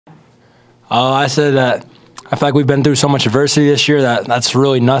I said that I feel like we've been through so much adversity this year that's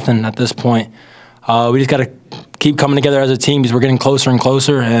really nothing at this point. We just got to keep coming together as a team because we're getting closer and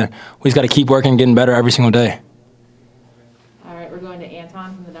closer, and we just got to keep working and getting better every single day. All right, we're going to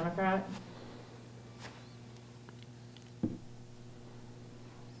Anton from the Democrat.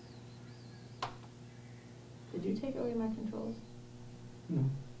 Did you take away my controls? No.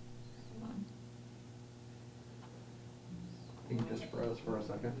 I think you just froze for a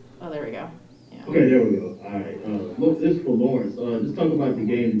second. Oh, there we go. Yeah. Okay, there we go. All right. Look, this is for Lawrence. Just talk about the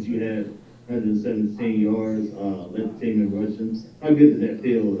game that you had, 117 yards, led the team in rushing. How good did that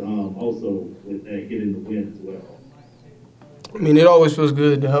feel? Also with that getting the win as well. I mean, it always feels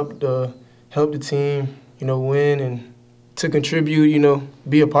good to help the team, win and to contribute,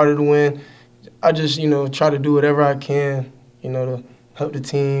 be a part of the win. I just, try to do whatever I can, to help the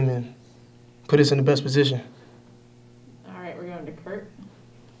team and put us in the best position. All right, we're going to Kurt.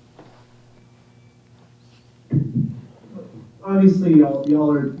 Obviously,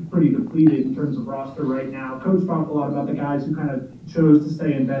 y'all are pretty depleted in terms of roster right now. Coach talked a lot about the guys who kind of chose to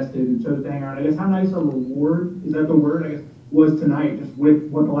stay invested and chose to hang around. I guess how nice a reward, is that the word, I guess, was tonight, just with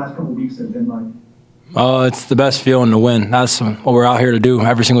what the last couple of weeks have been like? It's the best feeling to win. That's what we're out here to do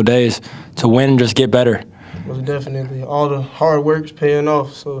every single day, is to win and just get better. Most definitely. All the hard work's paying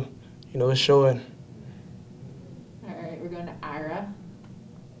off, so, it's showing. All right, we're going to Ira.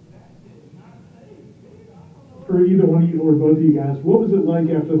 For either one of you or both of you guys, what was it like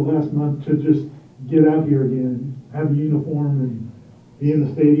after the last month to just get out here again, have a uniform and be in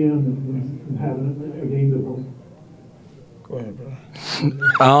the stadium and having a game to play? Go ahead,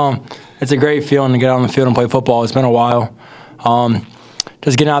 bro. It's a great feeling to get out on the field and play football. It's been a while.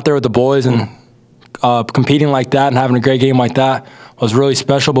 Just getting out there with the boys and competing like that and having a great game like that was really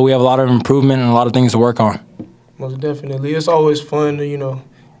special, but we have a lot of improvement and a lot of things to work on. Most definitely. It's always fun to,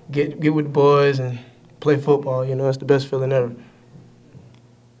 get with the boys and play football. It's the best feeling ever.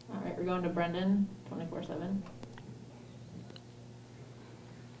 All right, we're going to Brendan, 24/7.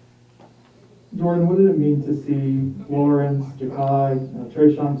 Jordan, what did it mean to see Lawrence, Ja'Kai,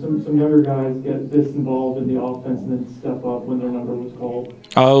 Trayshawn, some younger guys get this involved in the offense and then step up when their number was called?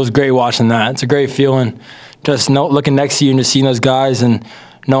 It was great watching that. It's a great feeling. Just looking next to you and just seeing those guys and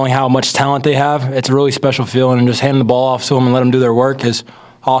knowing how much talent they have. It's a really special feeling, and just handing the ball off to them and let them do their work is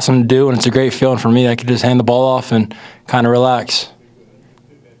awesome to do, and it's a great feeling for me. I could just hand the ball off and kind of relax.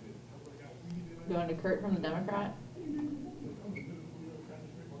 Going to Kurt from the Democrat.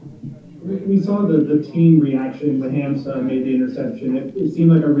 We saw the team reaction when Hamza made the interception. It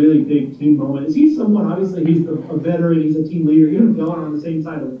seemed like a really big team moment. Is he someone, obviously he's a veteran, he's a team leader, even going on the same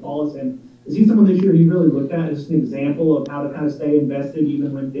side of the ball as him. Is he someone this year you really looked at as just an example of how to kind of stay invested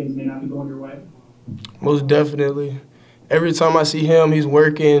even when things may not be going your way? Most definitely. Every time I see him, he's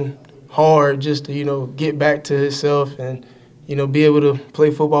working hard just to, get back to himself and, be able to play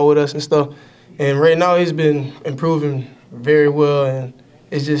football with us and stuff. And right now he's been improving very well, and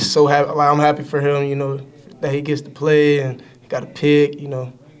it's just so happy. Like, I'm happy for him, that he gets to play and he got a pick,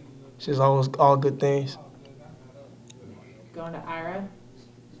 It's just always all good things. Going to Ira.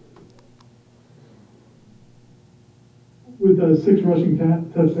 With 6 rushing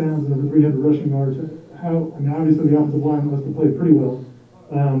touchdowns and over 300 rushing yards, obviously the offensive line must have played pretty well.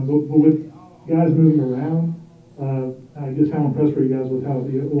 But with guys moving around, I guess how impressed were you guys with how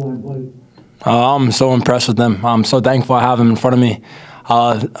the O-line played? I'm so impressed with them. I'm so thankful I have them in front of me.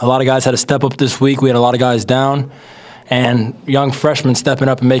 A lot of guys had to step up this week. We had a lot of guys down. And young freshmen stepping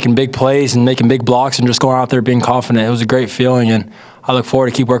up and making big plays and making big blocks and just going out there being confident. It was a great feeling, and I look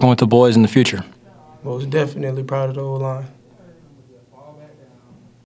forward to keep working with the boys in the future. Most definitely proud of the O-line.